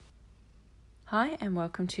Hi, and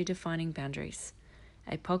welcome to Defining Boundaries,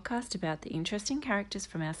 a podcast about the interesting characters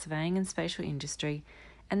from our surveying and spatial industry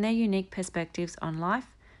and their unique perspectives on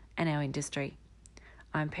life and our industry.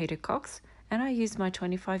 I'm Peter Cox, and I use my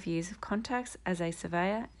 25 years of contacts as a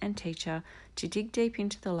surveyor and teacher to dig deep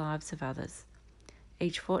into the lives of others.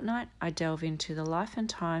 Each fortnight, I delve into the life and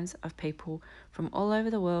times of people from all over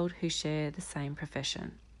the world who share the same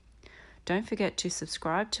profession. Don't forget to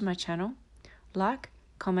subscribe to my channel, like,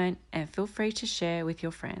 comment, and feel free to share with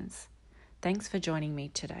your friends. Thanks for joining me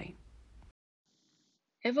today.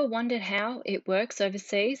 Ever wondered how it works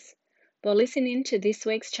overseas? Well, listen in to this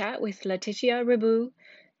week's chat with Letitia Riboud.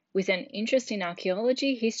 With an interest in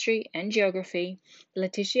archaeology, history, and geography,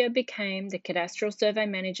 Letitia became the Cadastral Survey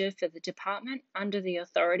Manager for the department under the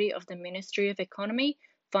authority of the Ministry of Economy,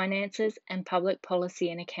 Finances, and Public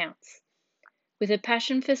Policy and Accounts. With a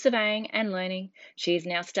passion for surveying and learning, she is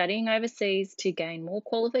now studying overseas to gain more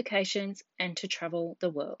qualifications and to travel the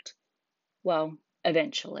world. Well,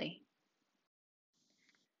 eventually.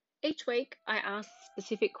 Each week, I ask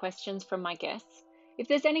specific questions from my guests. If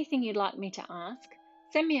there's anything you'd like me to ask,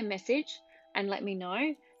 send me a message and let me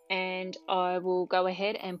know, and I will go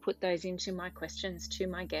ahead and put those into my questions to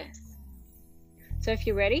my guests. So if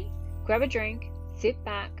you're ready, grab a drink, sit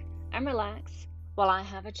back, and relax while I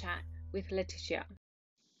have a chat with Letitia.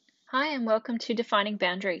 Hi, and welcome to Defining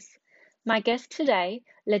Boundaries. My guest today,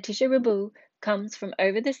 Letitia Riboud, comes from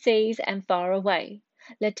over the seas and far away.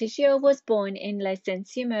 Letitia was born in Les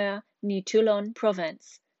Saints-Humeurs near Toulon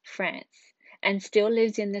province, France, and still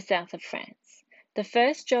lives in the south of France. The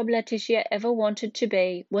first job Letitia ever wanted to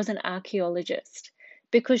be was an archaeologist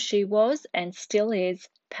because she was and still is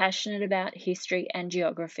passionate about history and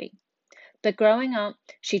geography. But growing up,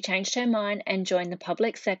 she changed her mind and joined the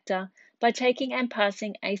public sector by taking and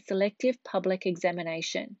passing a selective public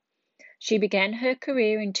examination. She began her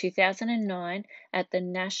career in 2009 at the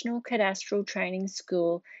National Cadastral Training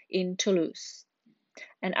School in Toulouse.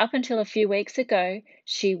 And up until a few weeks ago,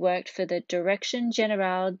 she worked for the Direction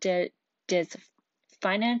Générale des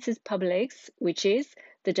Finances Publiques, which is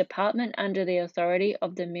the department under the authority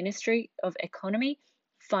of the Ministry of Economy,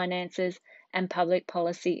 Finances, and Public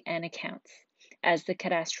Policy and Accounts, as the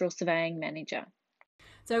Cadastral Surveying Manager.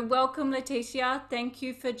 So welcome, Letitia. Thank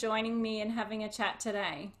you for joining me and having a chat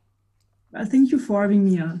today. Thank you for having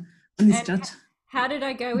me on this chat. How did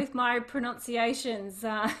I go with my pronunciations?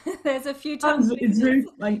 There's a few tongue It's very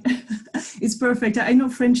it's perfect. I know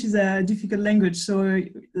French is a difficult language, so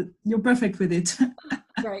you're perfect with it.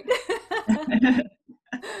 Great.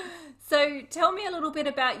 So tell me a little bit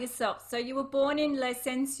about yourself. So you were born in Les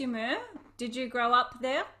Saints-Humeurs. Did you grow up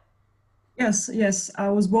there? Yes. I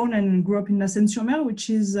was born and grew up in La Saints-Humeurs, which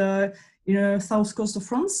is in the south coast of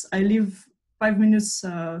France. I live 5 minutes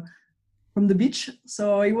from the beach,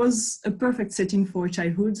 so it was a perfect setting for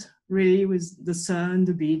childhood, really, with the sun,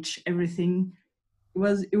 the beach, everything.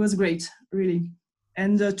 It was great, really.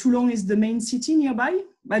 And Toulon is the main city nearby,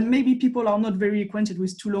 but maybe people are not very acquainted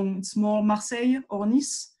with Toulon. It's more Marseille or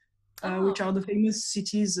Nice, which are the famous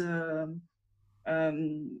cities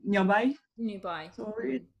nearby. So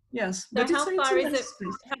yes, so but how far is it?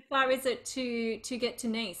 Place. How far is it to get to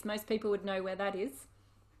Nice? Most people would know where that is.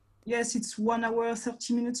 Yes, it's 1 hour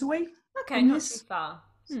 30 minutes away. Okay, not too far.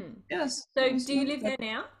 Yes. So do you live there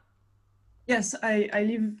now? Yes, I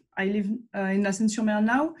live in La Saints-Humeurs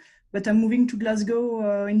now, but I'm moving to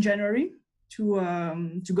Glasgow in January to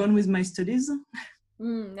go on with my studies.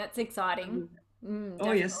 That's exciting.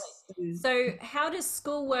 Oh yes. So how does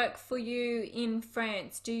school work for you in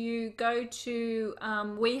France? Do you go to,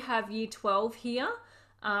 we have year 12 here,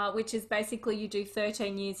 which is basically you do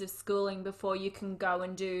 13 years of schooling before you can go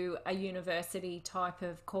and do a university type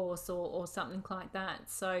of course or something like that.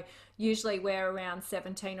 So usually we're around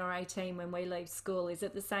 17 or 18 when we leave school. Is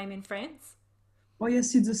it the same in France? Oh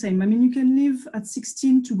yes, it's the same. I mean, you can leave at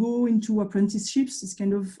 16 to go into apprenticeships, this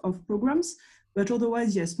kind of programs. But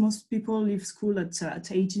otherwise, yes, most people leave school at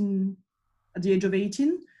 18, at the age of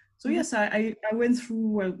 18. So yes, I went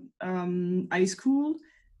through high school,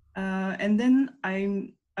 and then I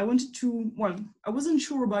wanted to. Well, I wasn't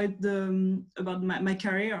sure about my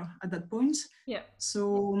career at that point. Yeah.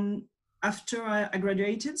 So after I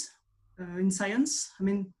graduated in science, I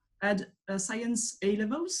mean, I had science A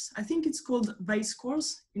levels. I think it's called Vice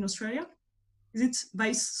scores in Australia. Is it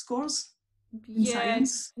Vice scores?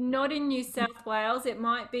 Yes, not in New South Wales. It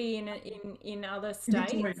might be in other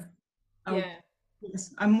states. Victoria. Yeah.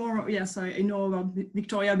 Yes, I'm more. Yes, I know about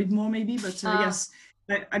Victoria a bit more, maybe, but yes,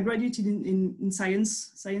 I graduated in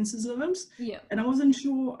sciences levels. Yeah. And I wasn't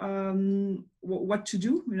sure what to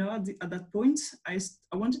do. You know, at that point, I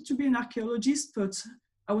wanted to be an archaeologist, but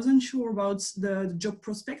I wasn't sure about the job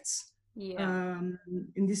prospects Yeah.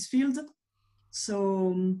 in this field.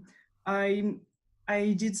 So I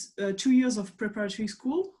I did 2 years of preparatory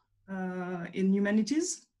school in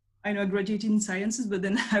humanities. I know I graduated in sciences, but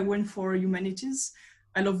then I went for humanities.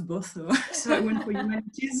 I love both, so I went for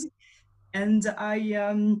humanities, and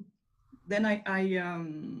then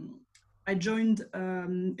I joined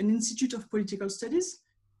an Institute of Political Studies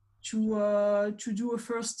to do a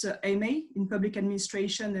first MA in Public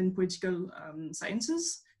Administration and Political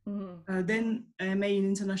Sciences. Then MA in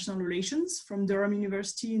International Relations from Durham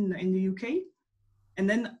University in the UK, and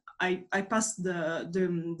then I passed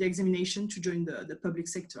the examination to join the public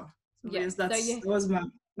sector. So Yeah. yes, So that was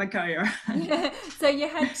my career. yeah. So you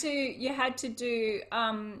had to do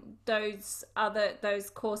those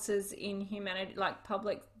courses in humanity, like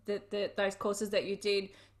public, those courses that you did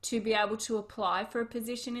to be able to apply for a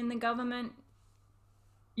position in the government.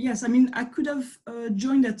 Yes, I mean I could have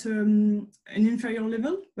joined at an inferior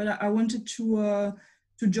level, but I wanted to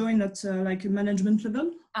join at like a management level.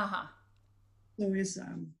 Uh-huh. So yes,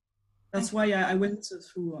 that's Okay. why I went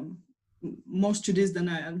through more studies than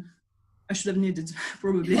I should have needed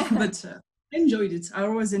probably, but I enjoyed it. I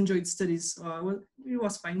always enjoyed studies, so it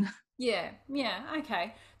was fine. Yeah, yeah,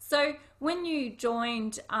 okay. So when you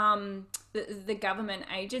joined the government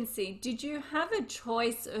agency, did you have a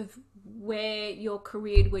choice of where your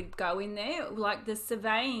career would go in there? Like the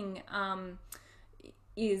surveying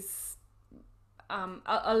is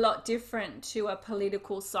a lot different to a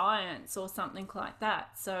political science or something like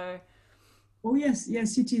that. So, Oh yes,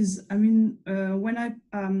 yes, it is. I mean, when I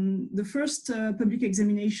the first public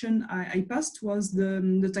examination I passed was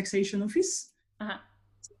the taxation office. uh-huh.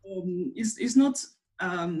 It's not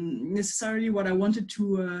necessarily what I wanted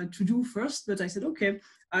to do first, but I said, okay,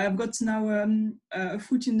 I have got now a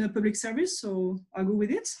foot in the public service, so I'll go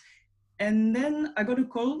with it. And then I got a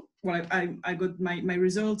call. Well, I got my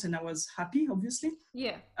result, and I was happy, obviously.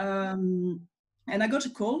 Yeah. And I got a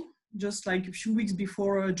call just like a few weeks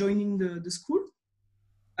before joining the school.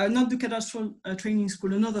 Not the cadastral training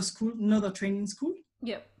school, another training school.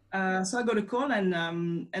 Yep. So I got a call, and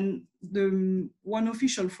the one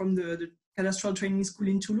official from the cadastral training school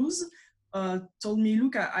in Toulouse told me,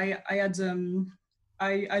 look, I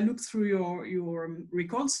looked through your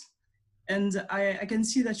records, and I can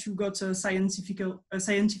see that you've got a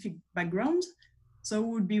scientific background. So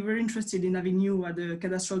we would be very interested in having you at the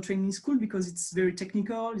cadastral training school because it's very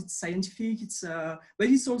technical, it's scientific, but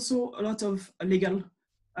it's also a lot of legal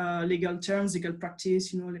terms, legal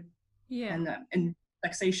practice, Yeah. and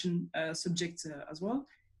taxation subject as well.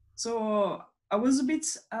 So I was a bit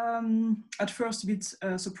at first a bit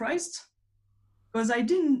surprised because I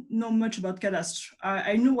didn't know much about cadastre.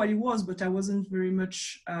 I knew what it was, but I wasn't very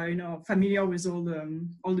much familiar with all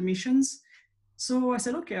the missions. So I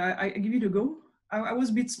said, okay, I give it a go. I was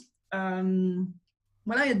a bit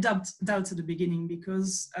I had doubts at the beginning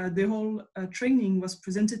because the whole training was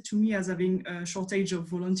presented to me as having a shortage of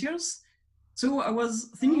volunteers. So I was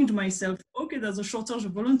thinking to myself, okay, there's a shortage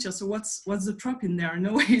of volunteers. So what's the trap in there?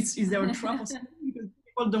 No, is there a trap or something? Because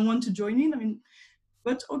people don't want to join in. I mean,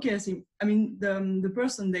 but okay, the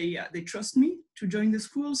person they trust me to join the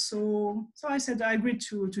school. So I said I agreed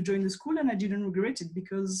to join the school, and I didn't regret it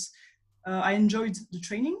because I enjoyed the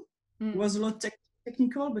training. It was a lot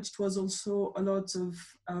technical, but it was also a lot of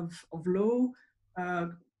law.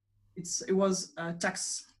 It was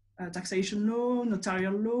taxation law,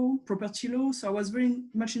 notarial law, property law. So I was very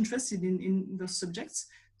much interested in those subjects.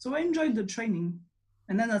 So I enjoyed the training,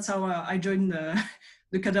 and then that's how I joined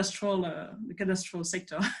the cadastral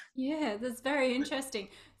sector. Yeah, that's very interesting.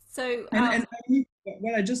 So, I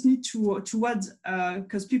just need to add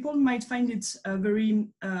because people might find it very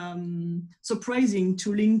surprising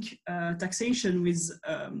to link taxation with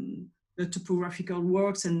the topographical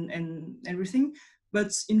works and everything.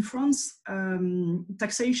 But in France,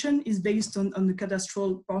 taxation is based on the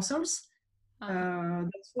cadastral parcels.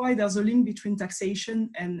 That's why there's a link between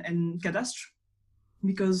taxation and cadastre,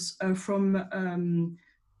 because from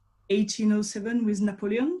 1807 with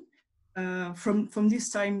Napoleon, from this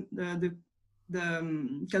time, the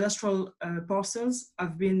cadastral parcels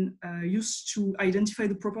have been used to identify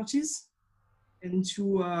the properties and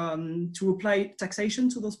to apply taxation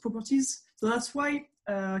to those properties. So that's why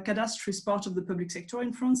cadastre is part of the public sector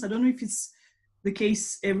in France. I don't know if it's the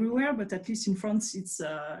case everywhere, but at least in France, it's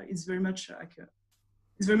very much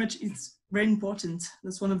it's very important.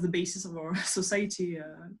 That's one of the bases of our society.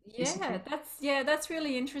 that's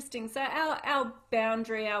really interesting. So our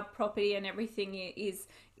boundary, our property, and everything is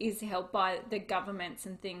held by the governments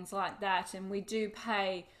and things like that, and we do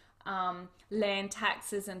pay land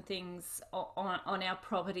taxes and things on our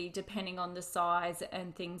property, depending on the size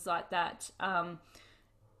and things like that.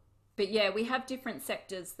 But yeah, we have different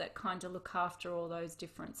sectors that kind of look after all those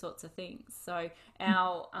different sorts of things. So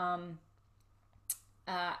our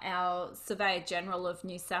Surveyor General of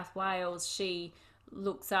New South Wales, she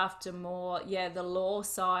looks after more, the law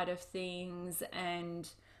side of things,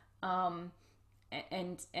 um,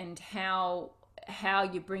 and how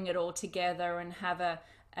you bring it all together and have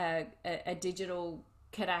a digital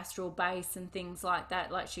cadastral base and things like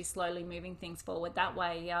that. Like, she's slowly moving things forward that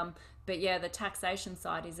way. But yeah, the taxation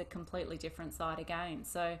side is a completely different side again.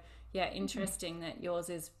 So yeah, interesting that yours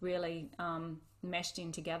is really meshed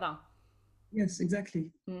in together. Yes, exactly.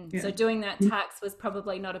 Yeah. So doing that tax was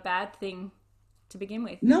probably not a bad thing to begin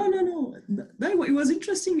with. No, no, no. It was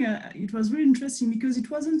interesting. It was really interesting because it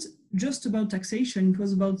wasn't just about taxation. It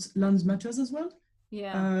was about land matters as well.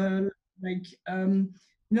 Yeah. Like,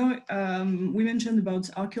 we mentioned about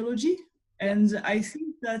archaeology, and I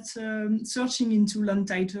think that searching into land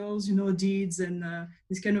titles, deeds and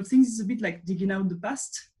this kind of things is a bit like digging out the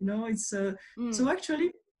past. It's so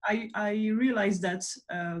actually I realized that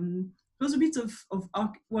it was a bit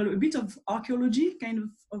a bit of archaeology, kind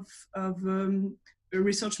of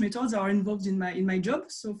research methods are involved in my job.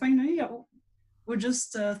 So finally, we're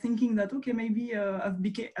just thinking that okay, maybe I've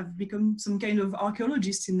become some kind of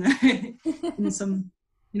archaeologist in in some,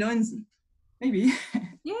 maybe.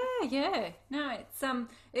 Yeah. No,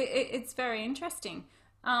 it's very interesting.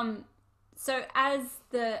 So as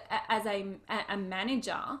a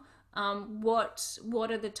manager,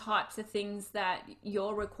 what are the types of things that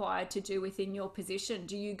you're required to do within your position?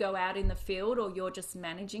 Do you go out in the field, or you're just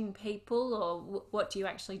managing people, or what do you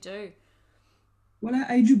actually do? Well,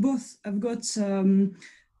 I do both. I've got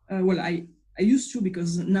I used to,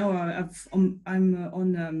 because now I'm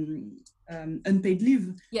on unpaid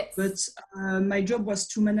leave. Yes. But my job was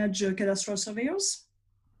to manage cadastral surveyors.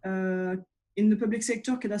 In the public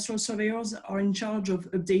sector, cadastral surveyors are in charge of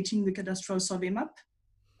updating the cadastral survey map,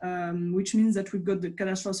 which means that we've got the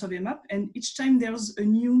cadastral survey map, and each time there's a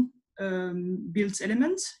new built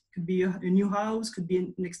element, could be a new house, could be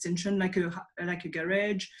an extension like a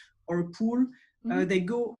garage or a pool. They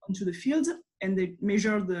go onto the field and they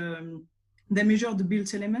measure the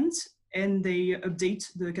built element, and they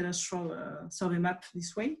update the cadastral survey map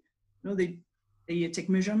this way. They take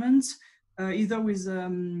measurements either with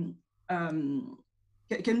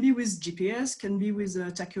can be with GPS, can be with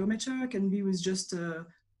a tachometer, can be with just a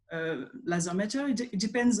laser meter. It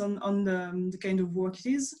depends on the kind of work it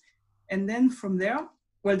is. And then from there,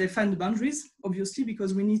 they find the boundaries, obviously,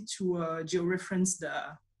 because we need to georeference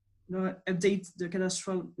update the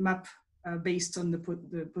cadastral map based on the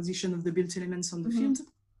position of the built elements on the field.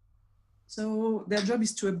 So their job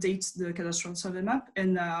is to update the cadastral survey map,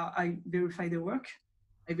 and I verify their work.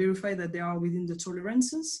 I verify that they are within the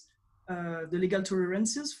tolerances, the legal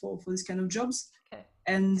tolerances for this kind of jobs. Okay.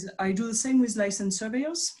 And I do the same with licensed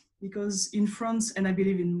surveyors, because in France, and I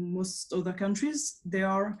believe in most other countries, they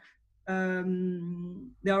are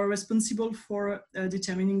responsible for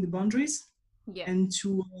determining the boundaries. Yeah. And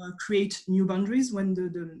to create new boundaries. When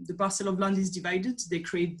the parcel of land is divided, they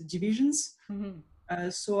create the divisions.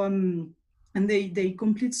 And they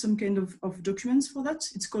complete some kind of documents for that.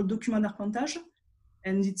 It's called document d'arpentage,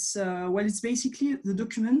 and it's basically the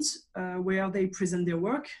document where they present their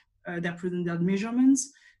work, they present their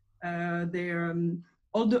measurements,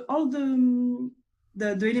 all the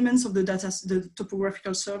elements of the data, the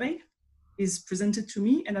topographical survey is presented to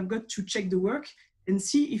me, and I've got to check the work and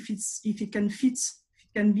see if it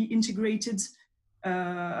can be integrated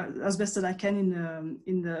as best as I can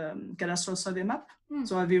in the cadastral survey map.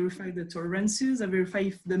 So I verify the tolerances, I verify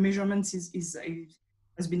if the measurement has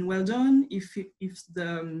been well done, if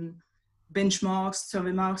the benchmarks,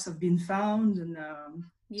 survey marks have been found, and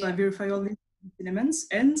so I verify all these elements,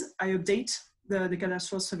 and I update the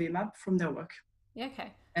cadastral survey map from their work. Yeah,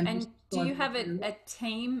 okay. And do you have a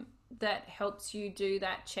team that helps you do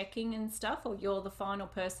that checking and stuff, or you're the final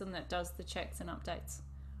person that does the checks and updates?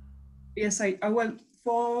 Yes,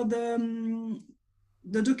 for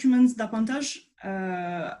the documents d'arpentage,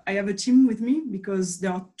 I have a team with me, because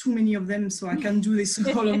there are too many of them, so I can't do this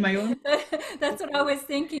all on my own. That's what I was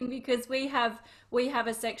thinking, because we have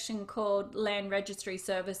a section called Land Registry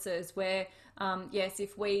Services, where yes,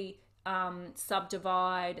 if we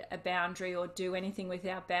subdivide a boundary or do anything with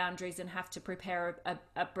our boundaries and have to prepare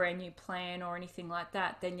a brand new plan or anything like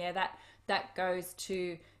that, then that goes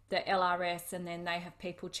to the LRS, and then they have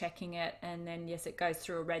people checking it, and then yes, it goes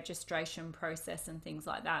through a registration process and things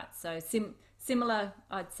like that. So similar,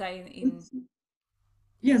 I'd say.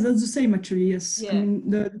 Yes, that's the same actually. Yes, I Yeah. mean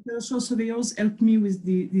the cadastral surveyors help me with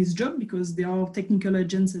this job because they are technical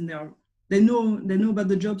agents and they know about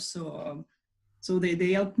the job, so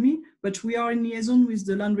they help me. But we are in liaison with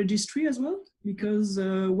the land registry as well because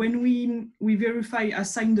when we verify, I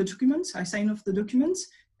sign the documents, I sign off the documents,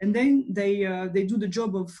 and then they do the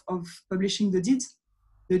job of publishing the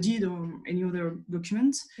deed or any other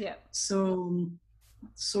document. Yeah.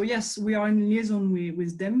 So yes, we are in liaison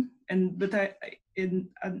with them, but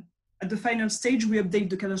at the final stage, we update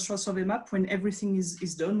the cadastral survey map when everything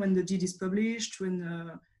is done, when the deed is published, when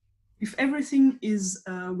if everything is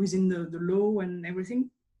within the law and everything,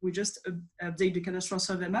 we just update the cadastral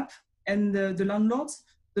survey map, and the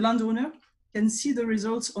landowner, can see the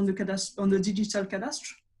results on the digital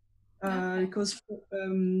cadastre, Okay. because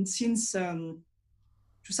since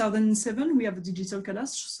 2007 we have a digital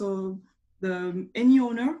cadastre, so any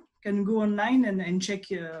owner can go online and check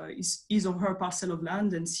his or her parcel of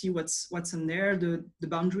land and see what's in there, the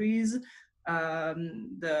boundaries,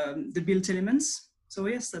 the built elements. So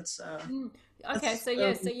yes, Okay, that's so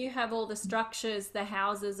yeah, so you have all the structures, the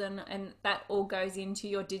houses, and that all goes into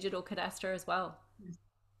your digital cadastre as well.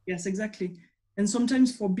 yes, exactly. And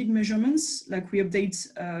sometimes for big measurements, like we update,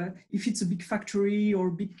 if it's a big factory or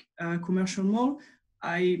big commercial mall,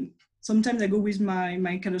 sometimes I go with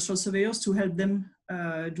my cadastral surveyors to help them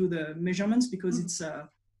do the measurements because it's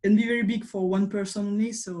can be very big for one person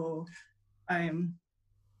only. So I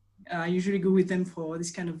usually go with them for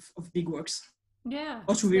this kind of big works Yeah.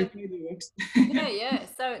 or to So verify the works. yeah.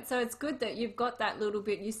 So it's good that you've got that little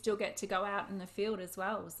bit. You still get to go out in the field as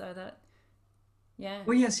well. So that yeah.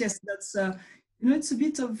 Oh yes, that's it's a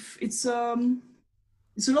bit of it's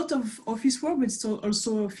a lot of office work, but it's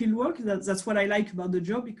also field work. That's what I like about the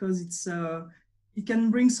job because it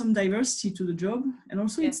can bring some diversity to the job, and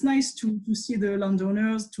also Yeah. it's nice to see the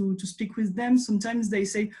landowners, to speak with them. Sometimes they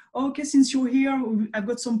say, oh, "Okay, since you're here, I've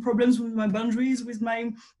got some problems with my boundaries with my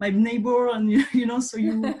neighbor," and so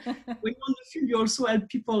when you're on the field, you also help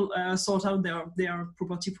people sort out their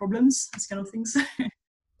property problems, these kind of things.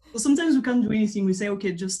 So sometimes we can't do anything. We say,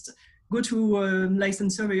 okay, just go to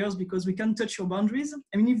licensed surveyors because we can't touch your boundaries.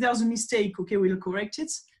 I mean, if there's a mistake, okay, we'll correct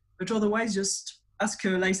it. But otherwise, just ask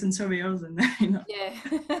licensed surveyors and Yeah.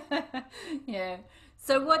 Yeah.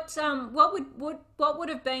 So what would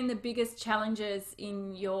have been the biggest challenges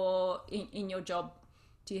in your job,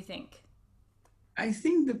 do you think? I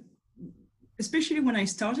think that, especially when I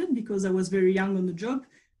started, because I was very young on the job,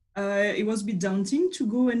 it was a bit daunting to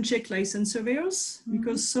go and check licensed surveyors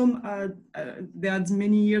because some they had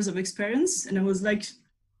many years of experience, and I was like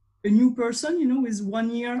a new person, with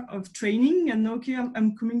 1 year of training, and okay,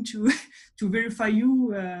 I'm coming to to verify you,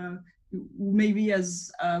 who maybe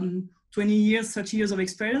has 20 years, 30 years of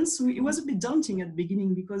experience. So it was a bit daunting at the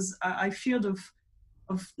beginning because I feared of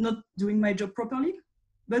not doing my job properly.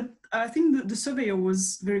 But I think the surveyor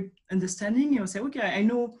was very understanding. He was like, okay, I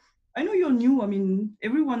know you're new. I mean,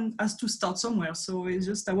 everyone has to start somewhere. So it's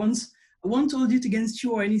just I won't hold it against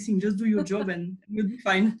you or anything. Just do your job and you'll be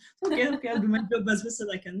fine. Okay, I'll do my job as best as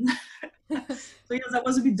I can. So yeah, that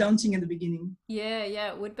was a bit daunting at the beginning. Yeah,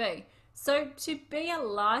 yeah, it would be. So to be a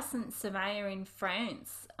licensed surveyor in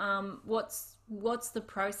France, what's the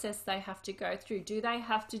process they have to go through? Do they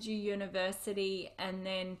have to do university and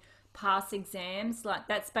then pass exams? Like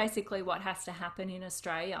that's basically what has to happen in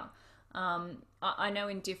Australia. I know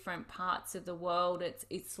in different parts of the world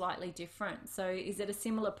it's slightly different. So is it a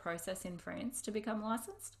similar process in France to become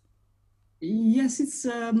licensed? Yes, it's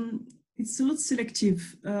a lot selective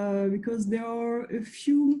because there are a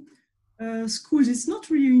few schools. It's not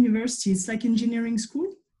really a university. It's like engineering school,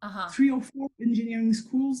 Uh-huh. 3 or 4 engineering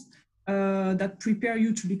schools that prepare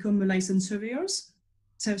you to become a licensed surveyor,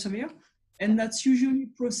 Yeah. and that's usually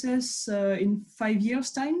process in 5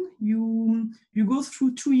 years' time. You go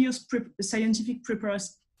through 2 years scientific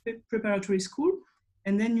preparatory school,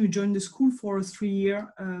 and then you join the school for a 3-year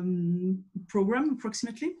program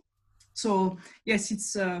approximately. So yes,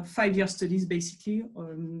 it's 5-year studies basically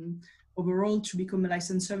overall to become a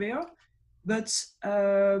licensed surveyor. But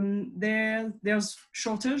there's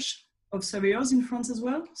shortage of surveyors in France as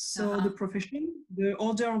well. So Uh-huh. the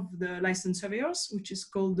order of the licensed surveyors, which is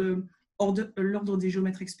called the l'ordre des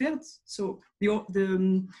géomètres experts. So the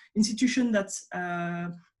institution that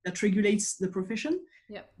regulates the profession,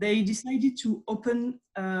 Yep. they decided to open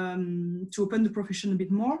the profession a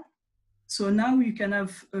bit more. So now you can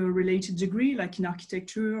have a related degree like in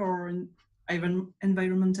architecture or in even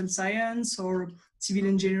environmental science or civil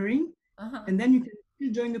engineering. Uh-huh. And then you can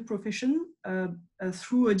still join the profession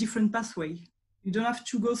through a different pathway. You don't have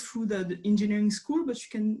to go through the engineering school, but you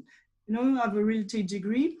can have a related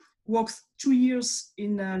degree work 2 years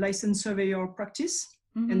in a licensed surveyor practice,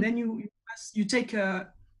 and then you take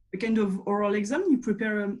a kind of oral exam. You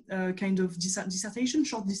prepare a kind of dissertation,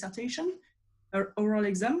 short dissertation, oral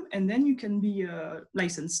exam, and then you can be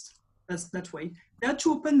licensed. That's that way. They had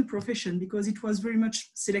to open the profession because it was very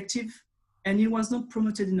much selective and it was not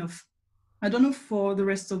promoted enough. I don't know for the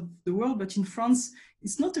rest of the world, but in France,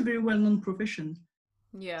 it's not a very well-known profession.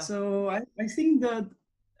 Yeah. So I think that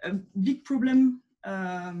a big problem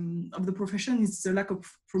of the profession is the lack of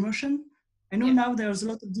promotion. I know now there's a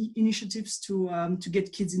lot of initiatives to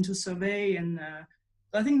get kids into survey, and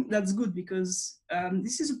I think that's good because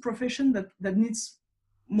this is a profession that needs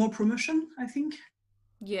more promotion, I think.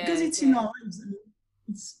 Yeah. Because it's in our lives.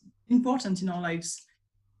 It's important in our lives.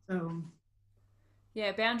 So.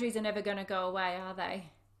 Yeah, boundaries are never going to go away, are they?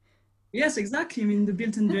 Yes, exactly. I mean, the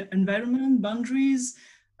built environment, boundaries,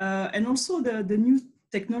 and also the new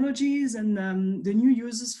technologies and the new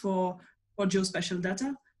uses for geospatial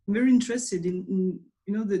data. I'm very interested in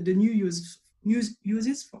the new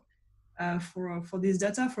uses for this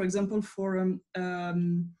data. For example, for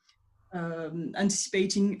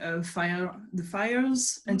anticipating the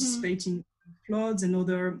fires, anticipating floods and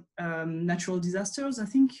other natural disasters. I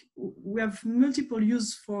think we have multiple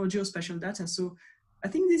use for geospatial data. So I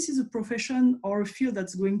think this is a profession or a field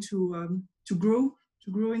that's going to grow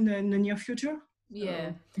in the near future.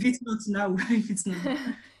 Yeah. If it's not now, if it's not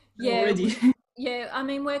already. Yeah, I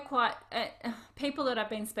mean, we're quite people that I've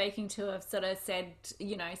been speaking to have sort of said,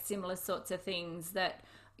 similar sorts of things, that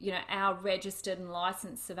our registered and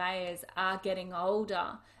licensed surveyors are getting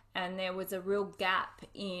older, and there was a real gap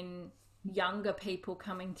in younger people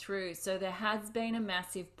coming through. So there has been a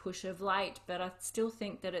massive push of late, but I still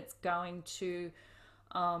think that it's going to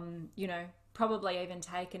probably even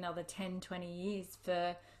take another 10-20 years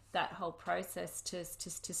for that whole process to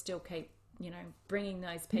still keep bringing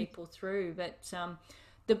those people through. But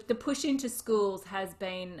the push into schools has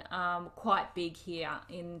been quite big here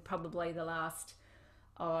in probably the last,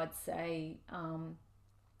 I'd say,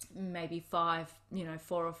 maybe 4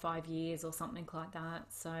 or 5 years or something like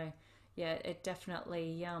that. So yeah, it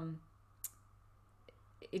definitely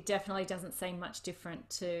doesn't seem much different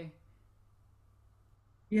to.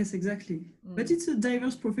 Yes, exactly. But it's a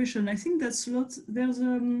diverse profession. I think there's a lot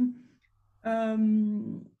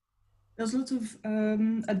of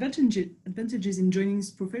advantages in joining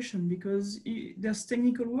this profession, because there's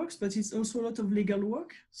technical works, but it's also a lot of legal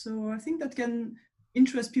work. So I think that can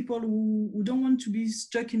interest people who don't want to be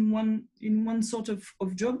stuck in one sort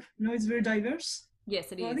of job. It's very diverse.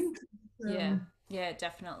 Yes, it is. I think, yeah,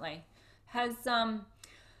 definitely. Has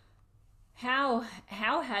how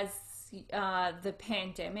has the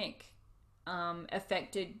pandemic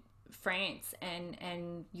affected France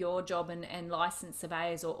and your job and licensed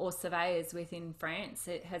surveyors or surveyors within France?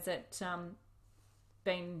 Has it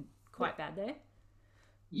been quite bad there?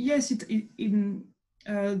 Yes,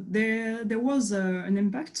 there was an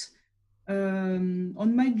impact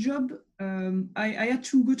on my job. I had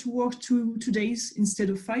to go to work two days instead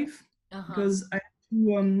of 5 because I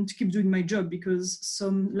had to keep doing my job, because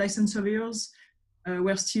some licensed surveyors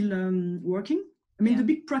were still working. I mean, the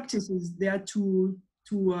big practices, they had to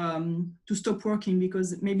stop working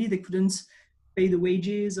because maybe they couldn't pay the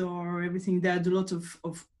wages or everything. They had a lot of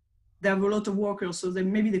they have a lot of workers, so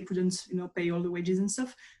maybe they couldn't pay all the wages and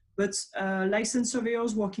stuff. But licensed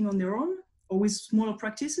surveyors working on their own or with smaller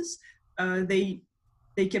practices, they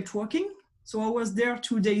kept working. So I was there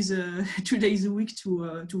 2 days 2 days a week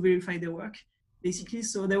to verify their work, basically.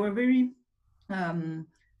 So they were very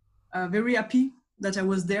very happy that I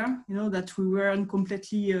was there, that we weren't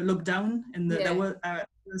completely locked down, and that I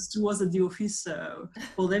was at the office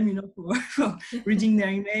for them, for reading their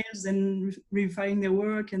emails and verifying their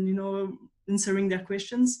work and, answering their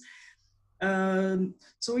questions.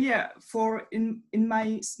 So yeah, in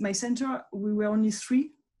my center, we were only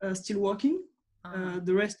 3 still working.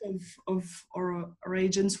 The rest of our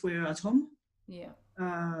agents were at home. Yeah.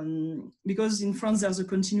 Because in France there's a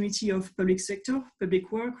continuity of public sector,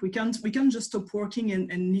 public work. We can't just stop working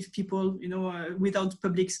and leave people, without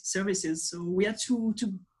public services. So we had to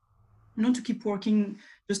keep working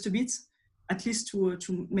just a bit, at least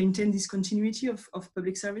to maintain this continuity of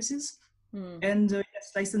public services. And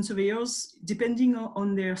yes, licensed surveyors, depending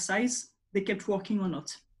on their size, they kept working or not.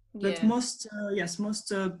 But most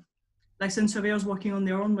licensed surveyors working on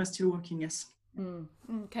their own were still working. Yes.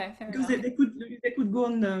 Okay, fair because enough. they could go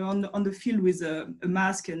on the field with a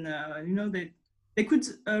mask, and they could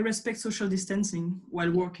respect social distancing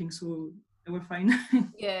while working, so they were fine.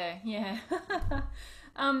 Yeah.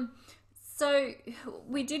 So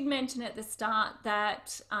we did mention at the start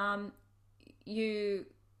that you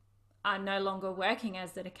are no longer working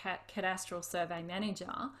as the cadastral survey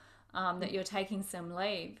manager, that you're taking some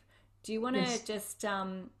leave. Do you want to Yes. just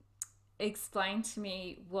explain to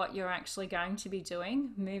me what you're actually going to be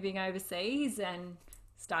doing, moving overseas and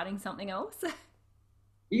starting something else?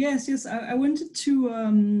 Yes, yes. I wanted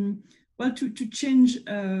to to change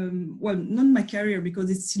well, not my career because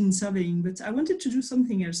it's in surveying, but I wanted to do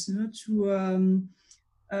something else, you know,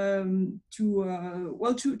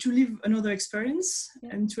 to live another experience Yeah.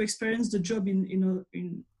 and to experience the job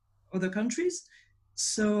in other countries.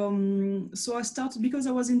 So so I started because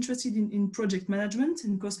I was interested in project management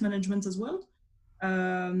and cost management as well.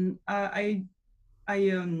 Um, I I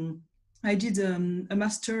I did a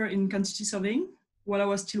master in quantity surveying while I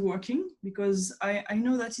was still working because I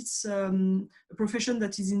know that it's a profession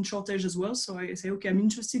that is in shortage as well. So I say, okay, I'm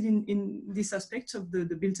interested in this aspect of the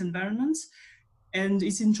built environment, and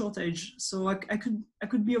it's in shortage. So I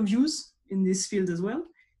could be of use in this field as well.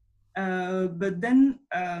 But then,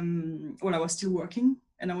 well, I was still working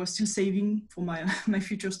and I was still saving for my my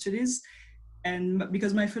future studies, and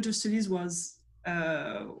because my future studies was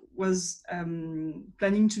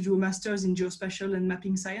planning to do a master's in geospatial and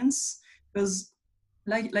mapping science because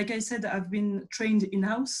like I said, I've been trained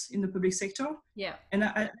in-house in the public sector, Yeah. and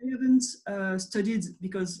I haven't studied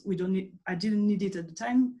because I didn't need it at the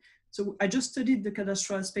time. So I just studied the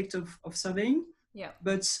cadastral aspect of surveying, Yeah.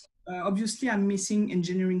 but obviously I'm missing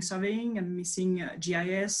engineering surveying, I'm missing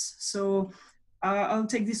GIS. So I'll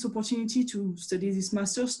take this opportunity to study this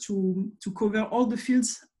master's to cover all the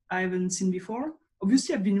fields I haven't seen before.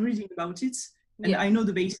 Obviously, I've been reading about it, and Yeah. I know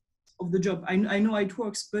the basics of the job. I know how it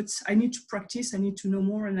works, but I need to practice. I need to know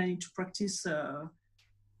more, and I need to practice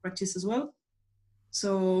as well.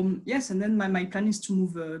 So yes, and then my plan is to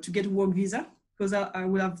move to get a work visa because I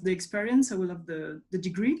will have the experience, I will have the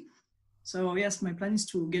degree. So yes, my plan is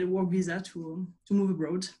to get a work visa to move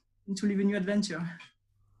abroad and to live a new adventure.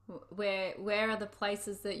 Where are the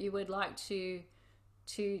places that you would like to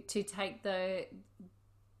take the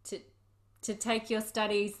to to take your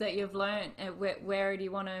studies that you've learned? Where do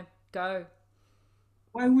you want to go?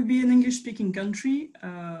 Well, I would be an English-speaking country,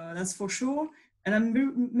 that's for sure. And I'm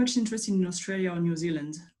very much interested in Australia or New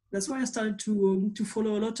Zealand. That's why I started to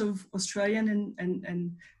follow a lot of Australian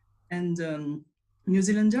and New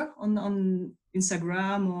Zealander on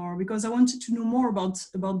Instagram, or because I wanted to know more about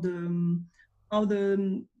the how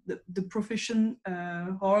the profession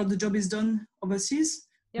or the job is done overseas.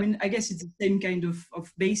 I Yep. mean, I guess it's the same kind of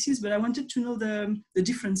basis, but I wanted to know the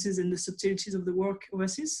differences and the subtleties of the work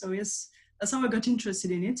overseas. So yes, that's how I got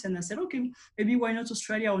interested in it, and I said, okay, maybe why not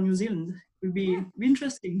Australia or New Zealand? It would Yeah. be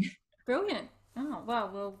interesting. Brilliant. Oh, well,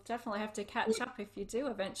 we'll definitely have to catch up if you do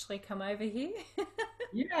eventually come over here.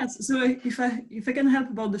 Yes, so if I can help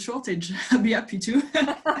about the shortage, I'll be happy to.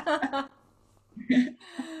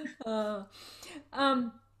 Uh,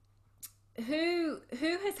 um, who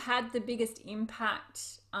has had the biggest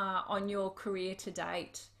impact on your career to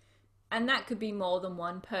date? And that could be more than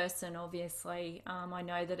one person, obviously. I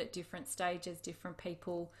know that at different stages, different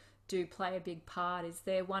people do play a big part. Is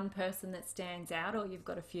there one person that stands out, or you've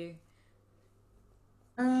got a few?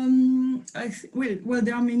 Well,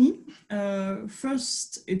 there are many.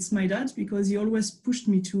 First, it's my dad because he always pushed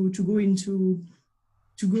me to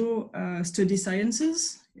go study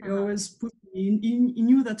sciences. He Uh-huh. always put me in. He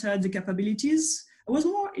knew that I had the capabilities. I was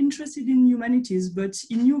more interested in humanities, but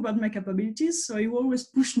he knew about my capabilities, so he always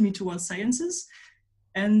pushed me towards sciences.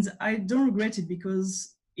 And I don't regret it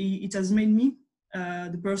because it has made me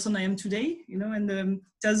the person I am today, you know, and it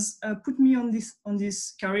has put me on this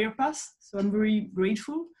career path. So I'm very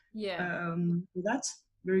grateful Yeah. for that.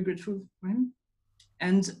 Very grateful for him.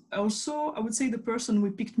 And also, I would say the person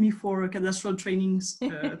who picked me for a cadastral training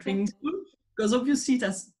school, because obviously it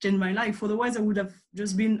has changed my life. Otherwise, I would have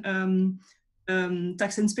just been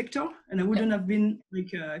tax inspector, and I Yep. wouldn't have been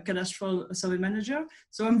like a cadastral survey manager.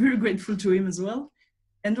 So I'm very grateful to him as well,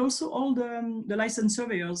 and also all the licensed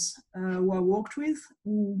surveyors who I worked with,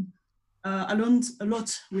 who I learned a lot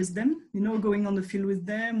with them, you know, going on the field with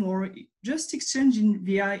them or just exchanging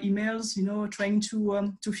via emails, you know, trying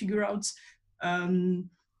to figure out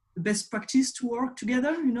the best practice to work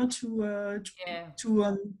together, you know, Yeah.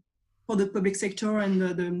 for the public sector and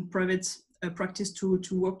the private practice to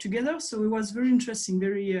work together. So it was very interesting,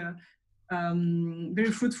 very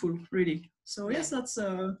fruitful, really. So Yeah. yes,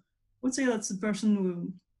 I would say that's the person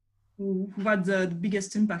who had the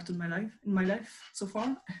biggest impact on in my life so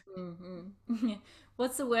far. Hmm.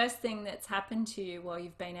 What's the worst thing that's happened to you while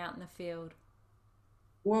you've been out in the field?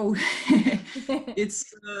 Whoa, it's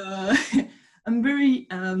I'm very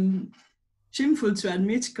shameful to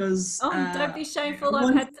admit because Don't be shameful.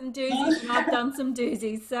 I've had some doozies and I've done some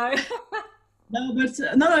doozies. So no,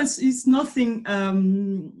 but no, it's nothing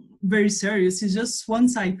very serious. It's just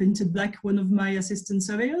once I painted black one of my assistant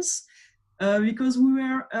surveyors because we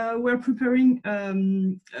were preparing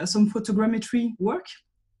some photogrammetry work.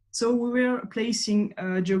 So we were placing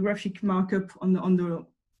a geographic markup on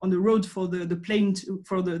the road for the plane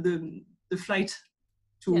for the flight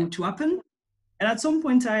to happen. And at some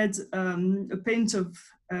point, I had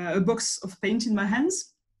a box of paint in my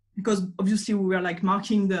hands because obviously we were like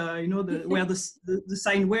marking where the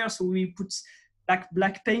sign were, so we put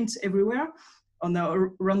black paint everywhere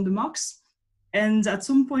around the marks. And at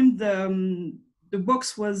some point, the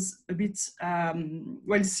box was a bit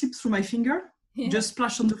it slipped through my finger. Yeah. Just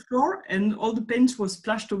splashed on the floor, and all the paint was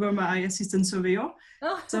splashed over my assistant surveyor.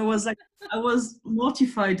 Oh. So I was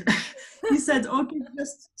mortified. He said, "Okay,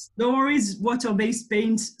 just don't worry, it's water-based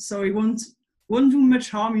paint, so it won't do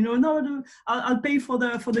much harm. No, I'll pay for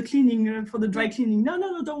the cleaning, for the dry cleaning.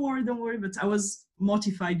 No, don't worry." But I was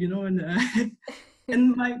mortified, and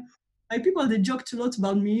and my people, they joked a lot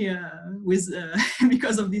about me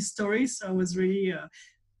because of this story. So I was really.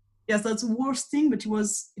 Yes, that's the worst thing, but it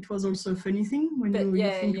was also a funny thing when you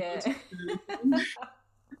think about it.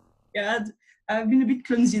 Yeah, I've been a bit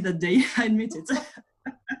clumsy that day, I admit it.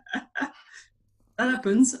 That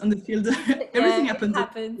happens on the field. Everything happens.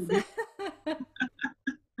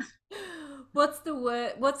 What's the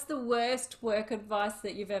worst work advice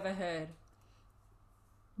that you've ever heard?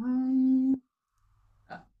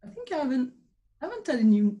 I think I haven't had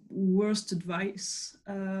any worst advice.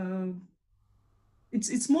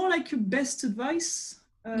 It's more like your best advice.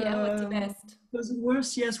 What's your best? Because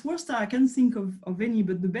worst I can't think of any,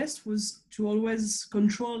 but the best was to always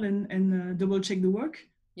control and double check the work,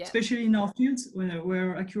 especially in our field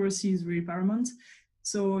where accuracy is really paramount.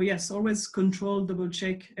 So yes, always control, double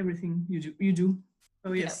check everything you do.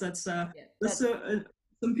 So yes, that's some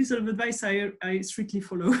piece of advice I strictly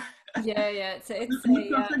follow. It's I'm not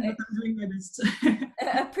perfect, but I'm doing my best.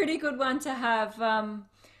 A pretty good one to have.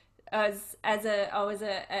 I was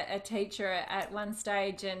a teacher at one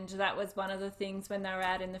stage, and that was one of the things when they were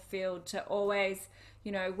out in the field to always,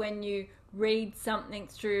 when you read something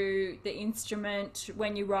through the instrument,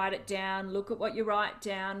 when you write it down, look at what you write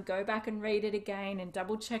down, go back and read it again and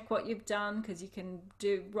double check what you've done, because you can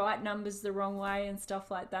write numbers the wrong way and stuff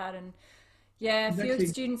like that. And exactly. A few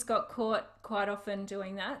students got caught quite often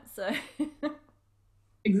doing that. So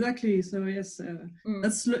Exactly. So yes,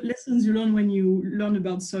 that's lessons you learn when you learn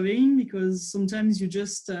about surveying, because sometimes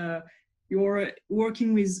you're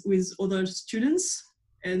working with other students,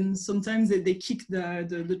 and sometimes they kick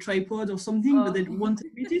the tripod or something, but they won't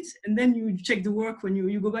admit it. And then you check the work when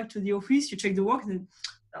you go back to the office. You check the work, and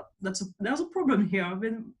there's a problem here. I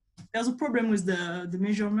mean, there's a problem with the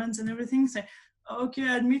measurements and everything. Say, okay,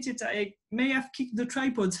 I admit it. I may have kicked the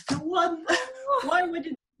tripod. What? Why would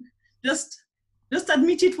you just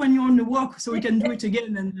admit it when you're on the walk, so we can do it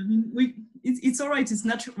again? And I mean, it's all right. It's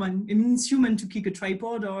natural. I mean, it's human to kick a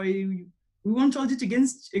tripod, or we won't hold it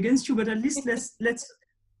against you. But at least let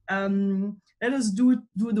us do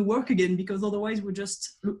the work again, because otherwise we're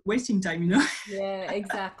just wasting time, Yeah,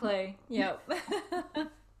 exactly. Yep.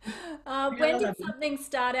 When did something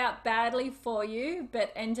start out badly for you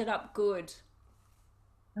but ended up good?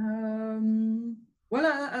 Well,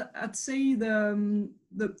 I'd say the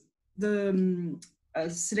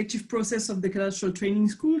selective process of the cadastral training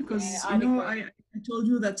school, because I told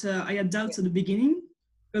you that I had doubts at the beginning,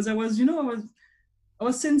 because I was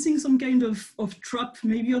sensing some kind of trap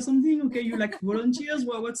maybe or something. Okay, you like volunteers?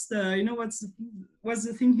 Well, what's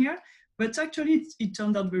the thing here? But actually, it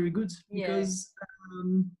turned out very good, because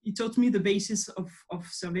it taught me the basis of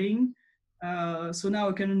surveying. So now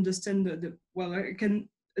I can understand I can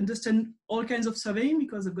understand all kinds of surveying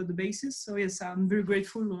because I've got the basis. So yes, I'm very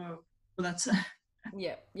grateful for that.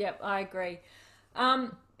 Yep, I agree.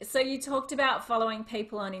 So you talked about following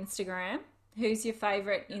people on Instagram. Who's your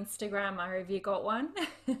favorite Instagrammer? Have you got one?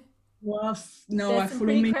 Well, no, there's some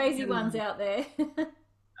pretty crazy ones out there.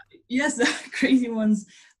 Yes, the crazy ones.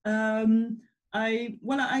 I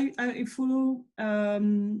follow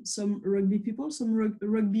some rugby people, some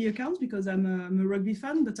rugby accounts, because I'm a rugby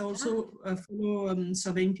fan, but I also follow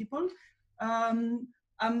surveying people.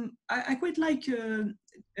 I quite like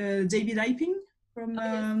David Iping from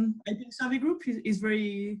Iping Survey Group. He's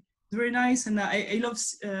very nice, and I love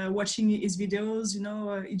watching his videos.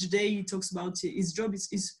 Each day he talks about his job.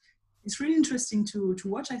 It's really interesting to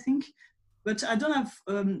watch, I think. But I don't have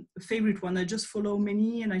a favorite one. I just follow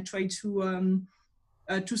many, and I try to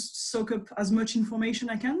to soak up as much information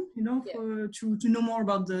I can, you know, to know more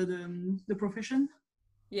about the profession,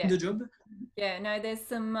 the job. Yeah, no, there's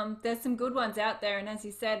some good ones out there, and as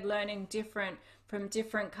you said, learning from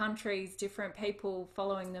different countries, different people,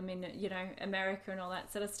 following them in, you know, America and all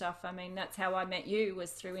that sort of stuff. I mean, that's how I met you,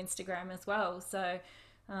 was through Instagram as well. So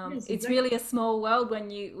Yes, it's exactly. really a small world when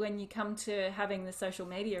you come to having the social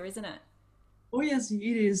media, isn't it? Oh yes, it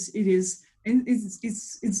is. It is, and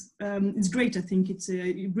it's great. I think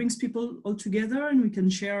it brings people all together, and we can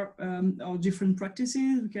share our different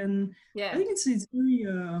practices. We can. I Yeah. think it's very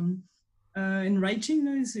enriching. You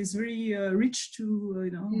know, it's very rich to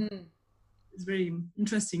you know. Mm. It's very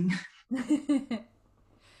interesting.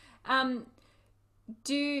 um,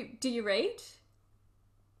 do you read?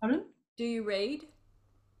 Pardon? Do you read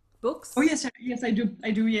Oh books? yes, yes, I do.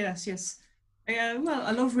 I do. Yes, yes. Well,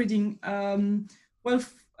 I love reading. I've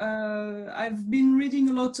been reading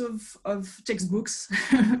a lot of textbooks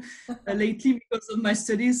lately because of my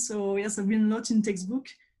studies. So yes, I've been a lot in textbook.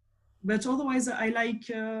 But otherwise, I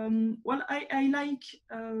like. I like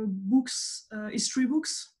books, history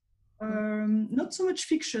books. Not so much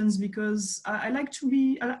fictions because I like to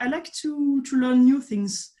be. I like to learn new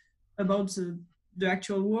things about the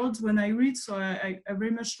actual world when I read. So I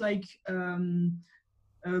very much like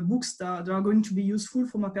books that are going to be useful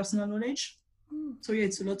for my personal knowledge. Mm. So yeah,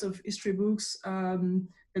 it's a lot of history books.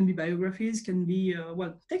 Can be biographies, can be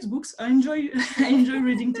textbooks. I enjoy I enjoy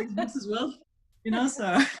reading textbooks as well. You know, so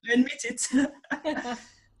I admit it.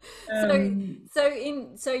 So, um,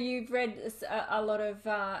 so you've read a lot of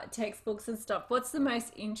textbooks and stuff. What's the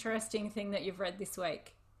most interesting thing that you've read this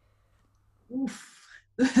week? Oof,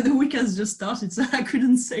 the week has just started, so I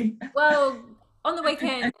couldn't say. Well, on the I could,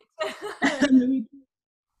 weekend. the week,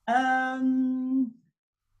 um,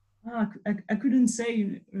 I couldn't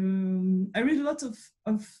say. I read a lot of.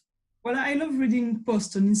 Well, I love reading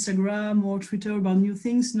posts on Instagram or Twitter about new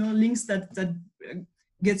things. You know, links that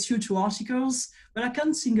gets you to articles. But I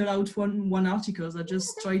can't single out one article. I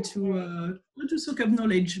just try to soak up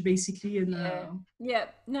knowledge basically. And Yeah. Yeah.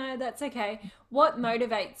 No, that's okay. What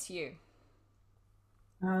motivates you?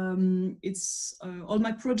 it's all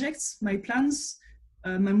my projects, my plans,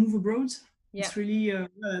 my move abroad. Yeah. It's really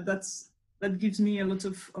that gives me a lot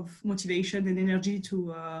of motivation and energy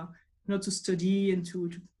to to study and to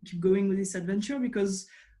keep going with this adventure because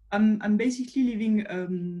I'm basically living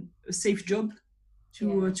a safe job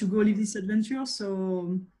Yeah. to go live this adventure. So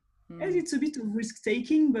yes, Mm. it's a bit of risk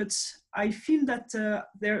taking, but I feel that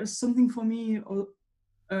there's something for me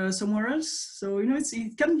somewhere else. So you know,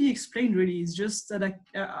 it can be explained really. It's just that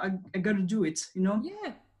I got to do it. You know,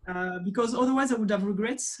 Yeah. because otherwise I would have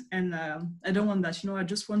regrets, and I don't want that. You know, I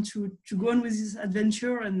just want to go on with this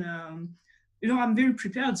adventure, and you know, I'm very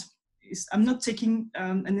prepared. I'm not taking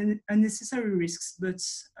unnecessary risks, but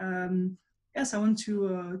yes, I want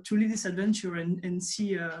to live this adventure and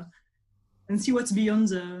see what's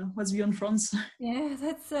beyond France. Yeah,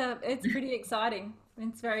 that's it's pretty exciting.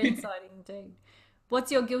 It's very exciting indeed.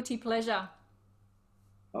 What's your guilty pleasure?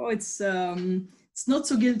 Oh, it's not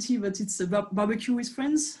so guilty, but it's a barbecue with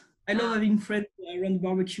friends. I love Ah, having friends around the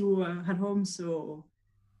barbecue at home. So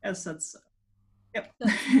yes, that's yep.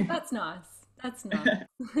 that's nice. That's nice.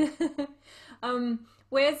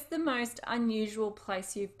 Where's the most unusual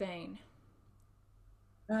place you've been?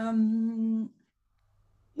 I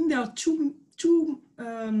think there are two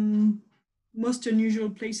most unusual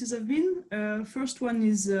places I've been. First one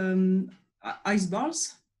is ice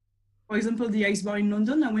bars. For example, the ice bar in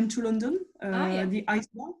London. I went to London, Oh yeah. the ice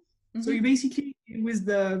bar. So Hmm. you basically with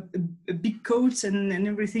the a big coat and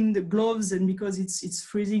everything, the gloves, and because it's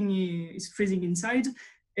freezing inside,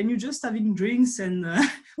 and you're just having drinks and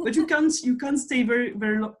but you can't stay very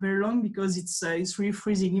long because it's really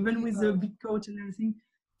freezing even with the Oh. big coat and everything.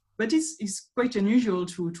 But it's quite unusual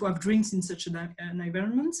to have drinks in such an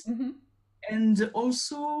environment, Hmm. and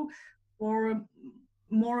also for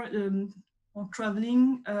more more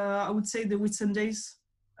traveling, I would say the Whitsundays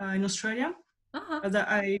in Australia. Uh-huh. That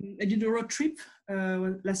I did a road trip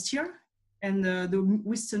last year, and the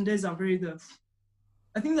Whitsundays are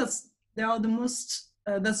I think they are the most.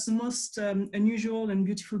 That's the most unusual and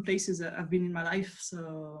beautiful places that I've been in my life. So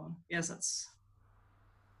yes, that's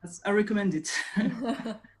I recommend it.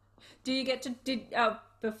 Do you get to did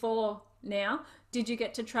before now? Did you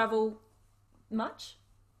get to travel much?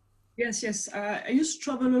 Yes, yes. I used to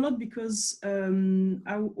travel a lot because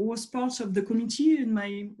I was part of the committee in my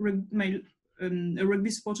a rugby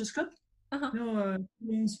supporters club. Uh-huh. No,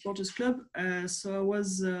 supporters club. So I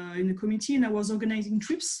was in a committee and I was organizing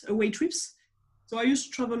trips, away trips. So I used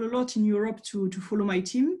to travel a lot in Europe to follow my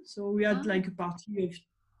team. So we had Ah, like a party of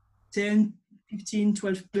 10 15,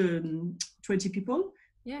 12, 20 people.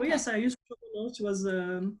 Yeah. But yes, I used to travel a lot. It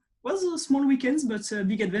was small weekends, but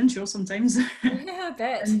big adventure sometimes. Yeah, I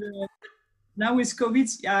bet. And now with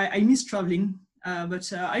COVID, I miss traveling,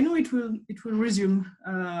 but I know it will resume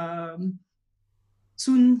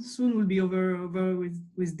soon. Soon we'll be over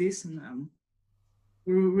with this, and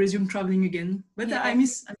we'll resume traveling again. But Yeah. I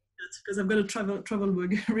miss that because I've got a travel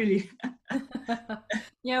bug, really.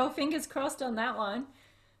 Yeah, well, fingers crossed on that one.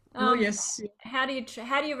 Oh yes. How do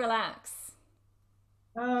you relax?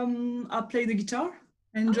 I play the guitar.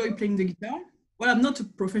 I enjoy playing the guitar. Well, I'm not a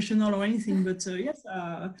professional or anything, but yes,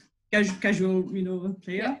 casual,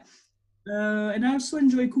 player. Yeah. And I also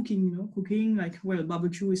enjoy cooking, like, well,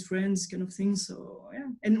 barbecue with friends, kind of thing. So yeah,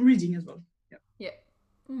 and reading as well. Yeah.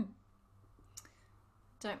 Yeah.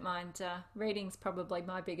 Don't mind. Reading's probably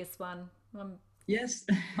my biggest one. Yes.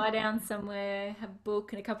 Lie down somewhere, have a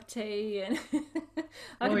book and a cup of tea, and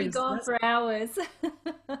I Oh could be yes, gone for hours.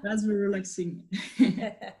 that's very relaxing.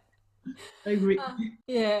 I agree.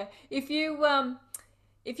 Yeah. If you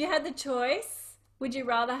had the choice, would you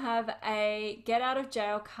rather have a get out of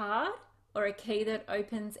jail card or a key that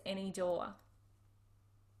opens any door?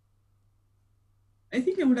 I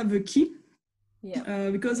think I would have a key. Yeah.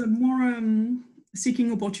 Because I'm more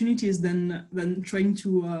seeking opportunities than trying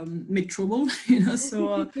to make trouble,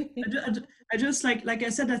 So I just like I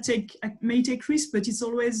said, I may take risks, but it's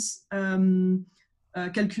always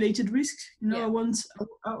calculated risk. Yeah. I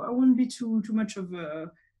won't be too much of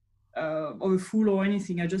a fool or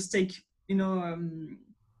anything. I just take,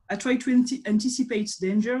 I try to anticipate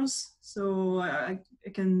dangers, so I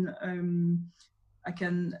can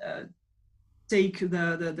take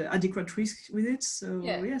the adequate risk with it. So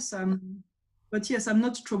Yeah. yes, I'm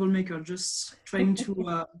not a troublemaker. Just trying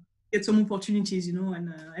to get some opportunities,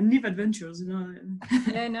 and live adventures,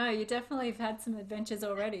 Yeah, no, you definitely have had some adventures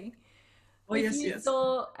already. Oh If yes, you yes.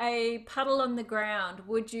 saw a puddle on the ground,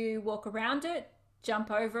 would you walk around it, jump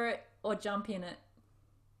over it, or jump in it?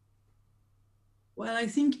 Well, I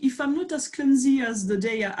think if I'm not as clumsy as the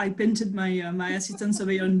day I painted my assistant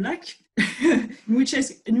surveyor in black, in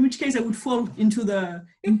which case I would fall into the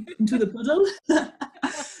puddle.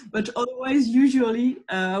 But otherwise, usually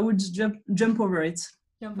I would jump over it.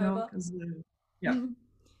 Jump over? 'Cause, yeah.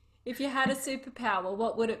 If you had a superpower,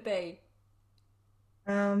 what would it be?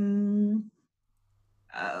 Um,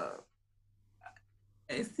 uh,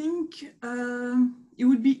 I think it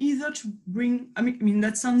would be either to bring. I mean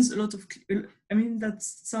that sounds a lot of. That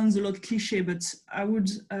sounds a lot cliche, but I would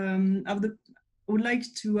I would like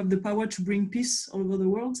to have the power to bring peace all over the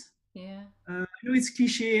world. Yeah. I know it's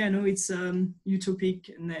cliche. I know it's utopic,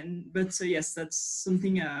 but yes, that's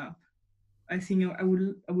something I think I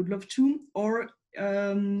would love to. Or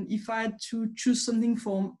if I had to choose something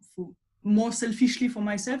for more selfishly for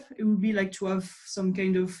myself, it would be like to have some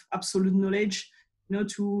kind of absolute knowledge,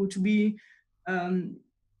 to be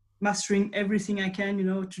mastering everything I can,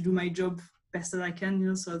 to do my job best that I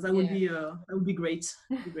can, so that would be great.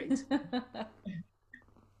 Great.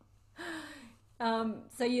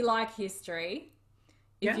 So you like history.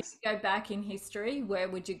 If you Yes. could go back in history, where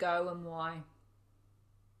would you go and why?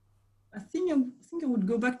 I think I would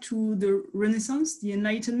go back to the Renaissance, the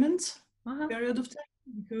Enlightenment period of time,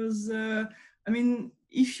 because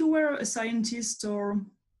if you were a scientist or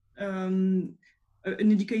an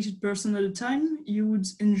educated person at the time, you would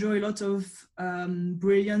enjoy a lot of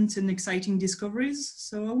brilliant and exciting discoveries.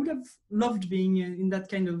 So I would have loved being in that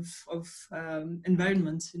kind of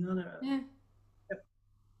environment. Yeah.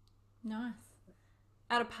 Nice.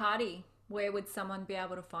 At a party, where would someone be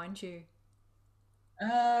able to find you?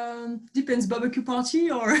 Depends, barbecue party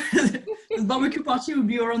or the barbecue party would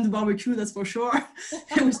be around the barbecue, that's for sure,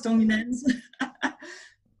 with tongue in hands.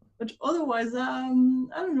 But otherwise, I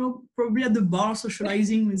don't know, probably at the bar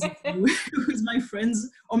socializing with with my friends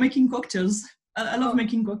or making cocktails. I love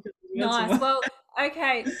making cocktails. Nice. Well,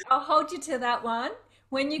 okay, I'll hold you to that one.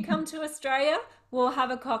 When you come to Australia, we'll have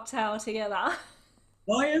a cocktail together.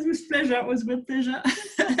 Oh yes, with pleasure, with great pleasure.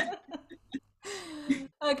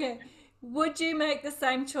 Okay. Would you make the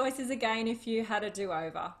same choices again if you had a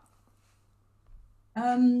do-over?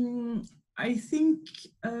 I think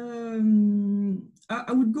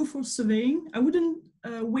I would go for surveying. I wouldn't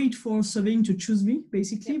wait for surveying to choose me,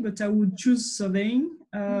 basically, but I would choose surveying.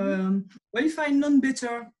 Well, if I had known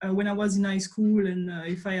better when I was in high school, and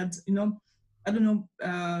if I had, I don't know,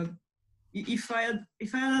 if I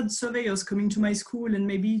had surveyors coming to my school and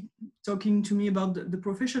maybe talking to me about the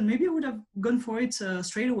profession, maybe I would have gone for it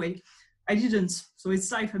straight away. I didn't, so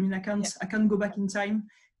it's life. I mean, I can't go back in time.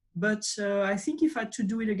 But I think if I had to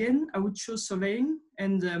do it again, I would choose surveying.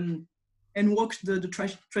 And and walk the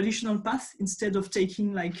traditional path instead of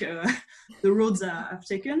taking like the roads I've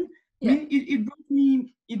taken. Yeah. I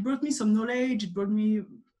mean, it brought me some knowledge. It brought me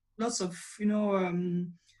lots of,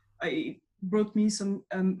 it brought me some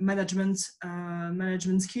management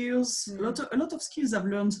skills. A lot of skills I've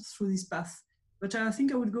learned through this path. But I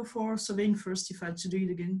think I would go for surveying first if I had to do it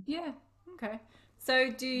again. Yeah. Okay. So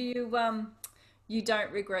do you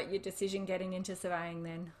don't regret your decision getting into surveying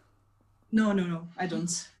then? No, I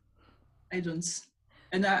don't.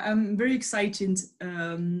 And I'm very excited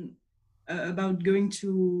about going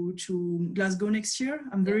to Glasgow next year.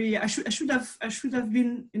 I should have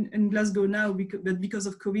been in Glasgow now, but because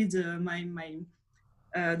of COVID,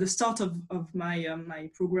 the start of my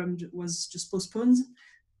program was just postponed.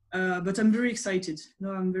 But I'm very excited.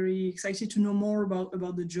 I'm very excited to know more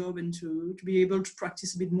about the job and to be able to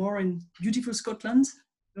practice a bit more in beautiful Scotland.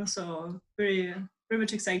 So very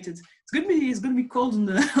much excited. It's going to be cold on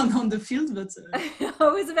the on the field, but I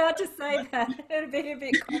was about to say that it'd be a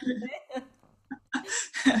bit cold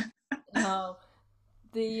there. Oh,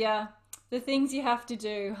 the things you have to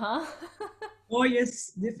do, huh? Oh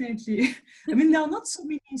yes, definitely. I mean, there are not so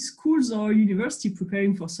many schools or university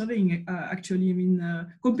preparing for surveying. Actually, I mean,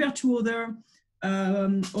 compared to other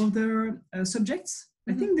subjects,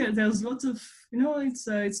 I think there's lots of,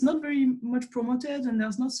 it's not very much promoted, and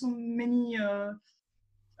there's not so many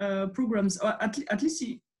programs. Or at least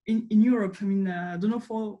in Europe. I mean, I don't know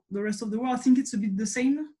for the rest of the world. I think it's a bit the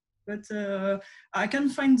same, but I can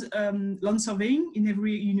find land surveying in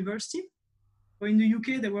every university. In the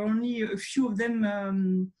UK, there were only a few of them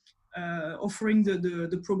offering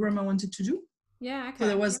the program I wanted to do. Yeah, okay. So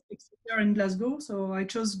there was here in Glasgow. So I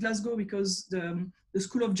chose Glasgow because the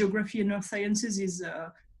School of Geography and Earth Sciences is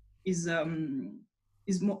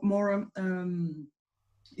more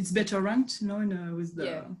it's better ranked, with the.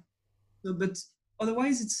 Yeah. So, but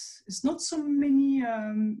otherwise, it's not so many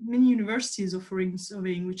universities offering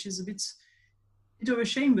surveying, which is a bit of a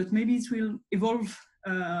shame. But maybe it will evolve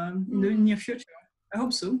in the near future. I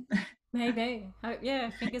hope so. Maybe. Yeah,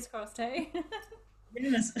 fingers crossed, hey?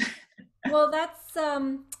 Yes. Well, that's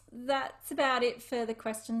about it for the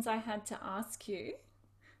questions I had to ask you.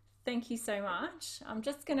 Thank you so much. I'm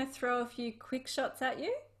just going to throw a few quick shots at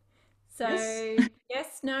you. So,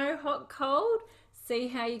 yes, no, hot, cold, see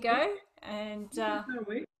how you go. And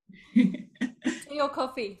tea or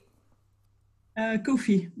coffee?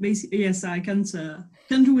 Coffee, basically. Yes, I can't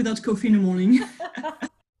do without coffee in the morning.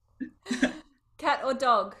 Cat or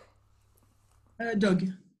dog? Dog.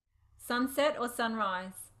 Sunset or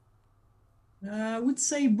sunrise? I would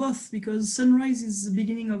say both, because sunrise is the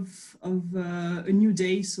beginning of a new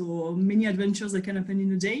day, so many adventures that can happen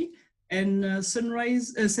in a day, and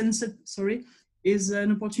sunset, is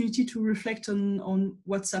an opportunity to reflect on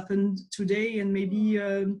what's happened today and maybe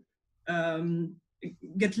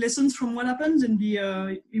get lessons from what happened and be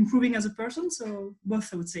improving as a person. So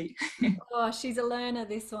both, I would say. Oh, she's a learner,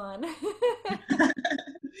 this one.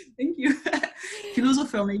 Thank you.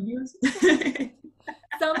 Philosopher, maybe.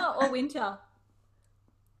 Summer or winter?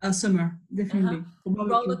 Summer, definitely.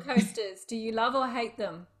 Roller coasters, do you love or hate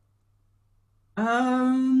them?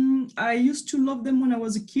 I used to love them when I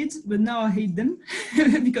was a kid, but now I hate them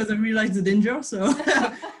because I realized the danger. So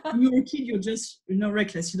when you're a kid, you're just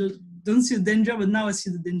reckless. You don't see the danger, but now I see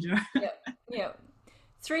the danger. Yep.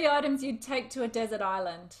 3 items you'd take to a desert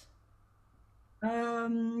island.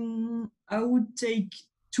 I would take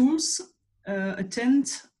tools, a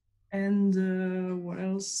tent, and what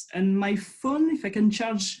else? And my phone, if I can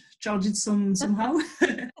charge it somehow.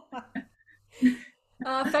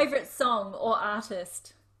 Favorite song or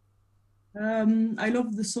artist? I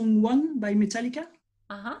love the song One by Metallica.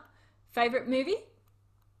 Favorite movie?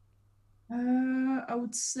 I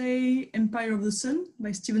would say Empire of the Sun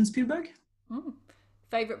by Steven Spielberg.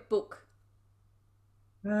 Favorite book?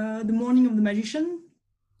 The Morning of the Magician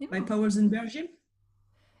by Powers and Berger.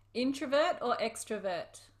 Introvert or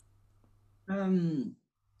extrovert?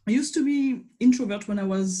 I used to be introvert when I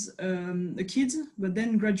was a kid, but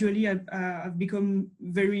then gradually I've become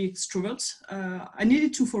very extrovert. I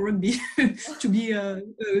needed to for rugby to be a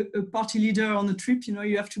party leader on a trip.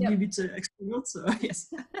 You have to be a bit extrovert. So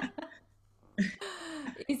yes.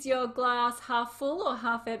 Is your glass half full or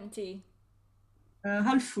half empty?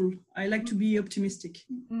 Half full. I like to be optimistic.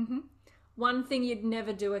 One thing you'd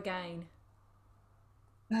never do again?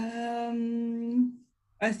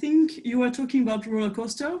 I think you were talking about roller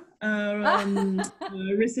coaster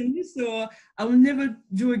recently, so I will never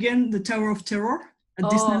do again the Tower of Terror at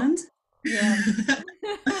Disneyland. Yeah.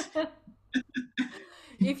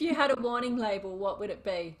 If you had a warning label, what would it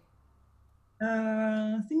be?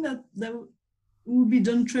 I think that would be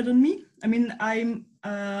 "Don't Tread on Me." I mean, I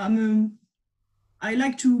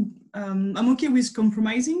like to. I'm okay with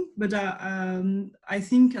compromising, but I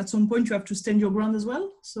think at some point you have to stand your ground as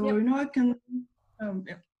well. So Yep. I can.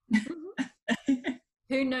 Yeah. Mhm.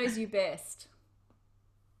 Who knows you best?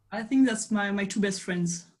 I think that's my two best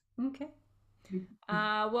friends. Okay.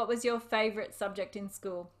 What was your favorite subject in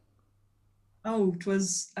school? Oh, it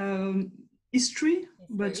was history,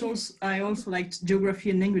 but History. also I also liked geography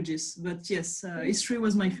and languages. But yes, history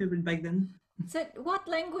was my favorite back then. So, what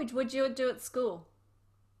language would you do at school?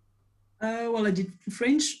 Well, I did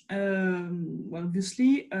French, well,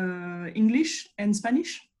 obviously, English and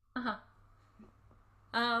Spanish. Uh-huh.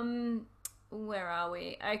 Um, where are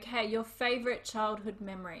we? Okay, your favorite childhood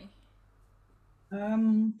memory. I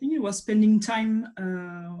think it was spending time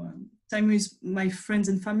with my friends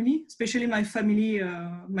and family, especially my family,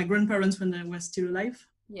 my grandparents when they were still alive.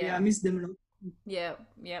 Yeah, I Yeah, miss them a lot. yeah,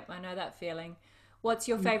 yep, I know that feeling. What's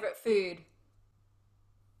your Mm. favorite food?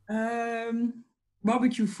 Um,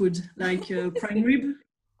 Barbecue food like prime rib.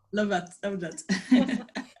 Love that. Love that.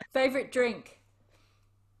 Favorite drink?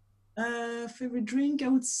 Favorite drink, I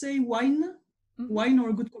would say wine. Hmm. Wine or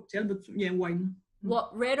a good cocktail, but yeah, wine. Mm.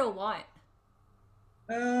 What, red or white?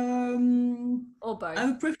 Or I both? have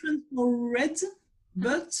a preference for red, Uh-huh.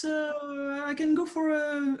 but I can go for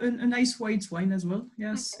a nice white wine as well.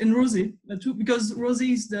 Yes, Okay. and rosé too, because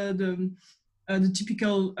rosé is the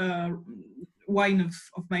typical wine of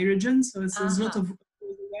my region. So there's a lot Uh-huh. of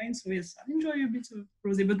rosé wine. So yes, I enjoy a bit of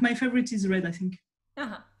rosé, but my favorite is red, I think.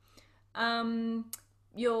 Uh-huh. Um,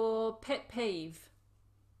 your pet peeve?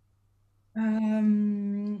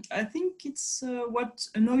 I think it's what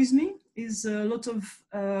annoys me is a lot of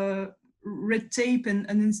red tape and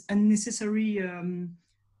unnecessary, um,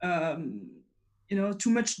 too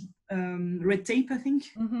much red tape, I think.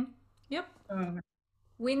 Mm-hmm. Yep. Uh,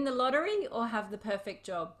 Win the lottery or have the perfect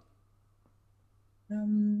job?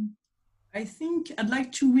 um, I think I'd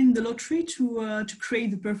like to win the lottery to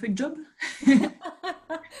create the perfect job.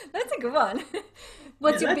 That's a good one. Yeah,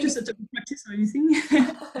 What's your not just biggest a practice or anything.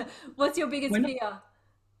 what's your Why biggest not? fear?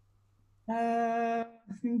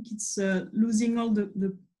 I think it's losing all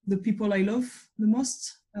the people I love the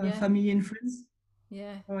most, Yeah, family and friends.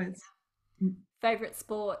 yeah. Oh, it's Favorite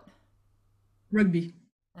sport? rugby.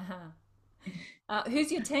 Uh-huh.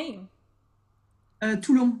 Who's your team?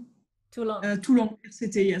 Toulon. Toulon. Toulon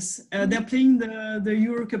RCT, yes. They're Mhm. playing the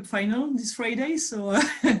Euro Cup final this Friday, so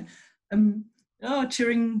I'm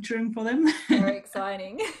cheering for them. Very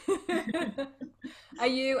exciting. Are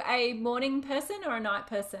you a morning person or a night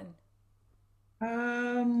person?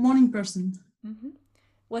 Morning person. Hmm.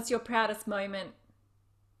 What's your proudest moment?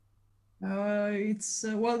 It's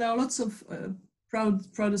well, there are lots of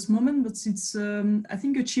proudest moment, but it's I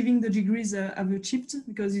think achieving the degrees I've achieved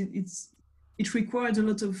because it required a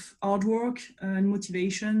lot of hard work and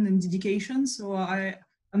motivation and dedication. So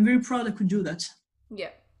I'm very proud I could do that.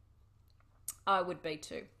 Yeah, I would be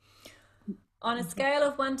too. On a scale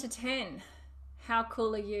of 1 to 10, how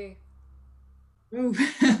cool are you? Oh,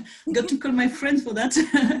 got to call my friend for that.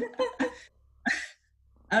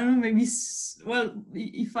 I don't know, maybe well,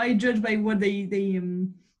 if I judge by what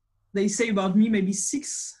they say about me, maybe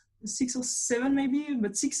six or seven, maybe,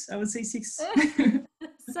 but six. I would say six.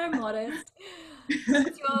 So modest.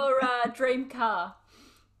 What's your dream car?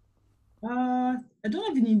 I don't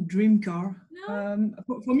have any dream car. No?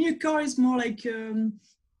 For me, a car is more like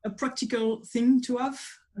a practical thing to have.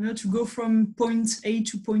 To go from point A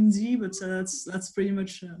to point Z, but that's pretty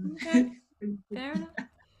much Okay, fair enough.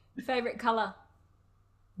 Favorite color?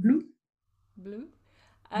 blue. Blue.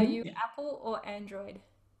 Are Blue, you yeah. Apple or Android?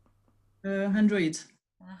 Android,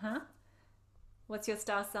 Uh-huh. What's your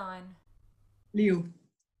star sign? Leo.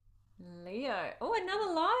 Leo. Oh,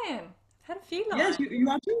 another lion. I've had a few Yes, lions. you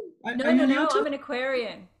are too. Are No, you no, Leo no. too? I'm an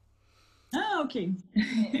Aquarian. Ah, okay.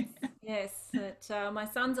 Yes, yes. But my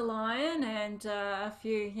son's a lion, and a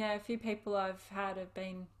few people I've had have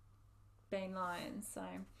been lions. So,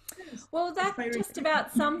 Yes, well, a that fiery. just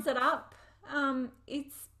about sums it up.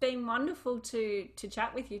 It's been wonderful to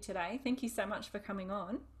chat with you today. Thank you so much for coming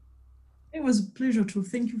on. It was a pleasure to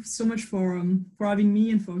thank you so much for having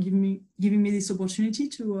me and for giving me this opportunity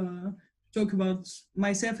to talk about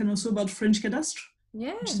myself and also about French Cadastre, which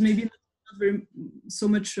Yeah. is maybe not very so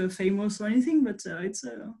much famous or anything, but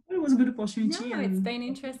it was a good No, opportunity it's and been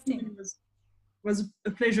interesting. it was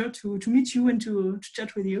a pleasure to meet you and to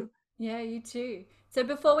chat with you. Yeah, you too. So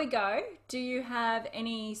before we go, do you have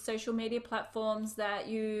any social media platforms that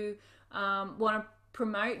you want to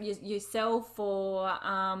promote yourself or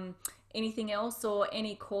anything else or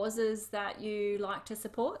any causes that you like to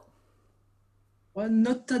support? Well,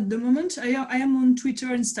 not at the moment. I am on Twitter,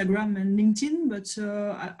 Instagram, and LinkedIn, but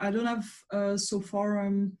I don't have so far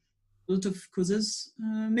a lot of causes.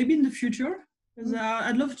 Maybe in the future, because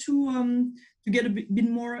I'd love to get a bit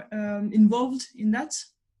more involved in that.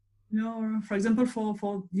 You know, for example,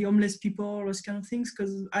 for the homeless people, those kind of things.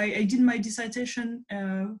 Because I did my dissertation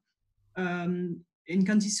in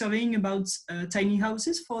county surveying about tiny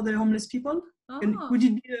houses for the homeless people. And Oh, could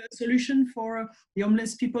it be a solution for the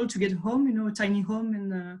homeless people to get home, you know, a tiny home?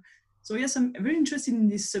 And so, yes, I'm very interested in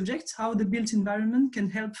this subject, how the built environment can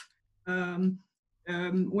help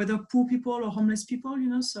whether poor people or homeless people, you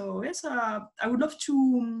know. So, yes, I would love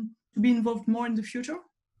to be involved more in the future.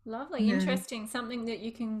 lovely, Yeah. interesting. Something that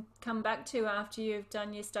you can come back to after you've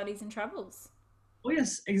done your studies and travels. Oh,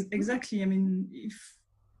 yes, exactly. I mean,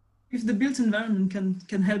 if the built environment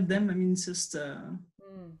can help them, I mean, it's just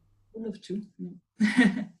Mm. I'd love to.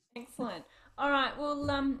 Excellent. All right. Well,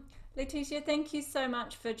 Letitia, thank you so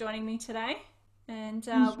much for joining me today, and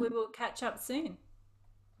Thank we you. will catch up soon.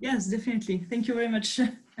 Yes, definitely. Thank you very much. See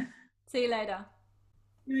See you later.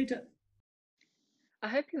 you later. I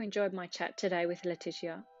hope you enjoyed my chat today with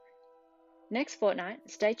Letitia. Next fortnight,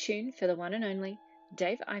 stay tuned for the one and only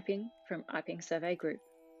Dave Iping from Iping Survey Group.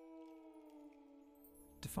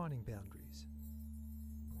 Defining Boundaries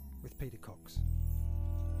with Peter Cox.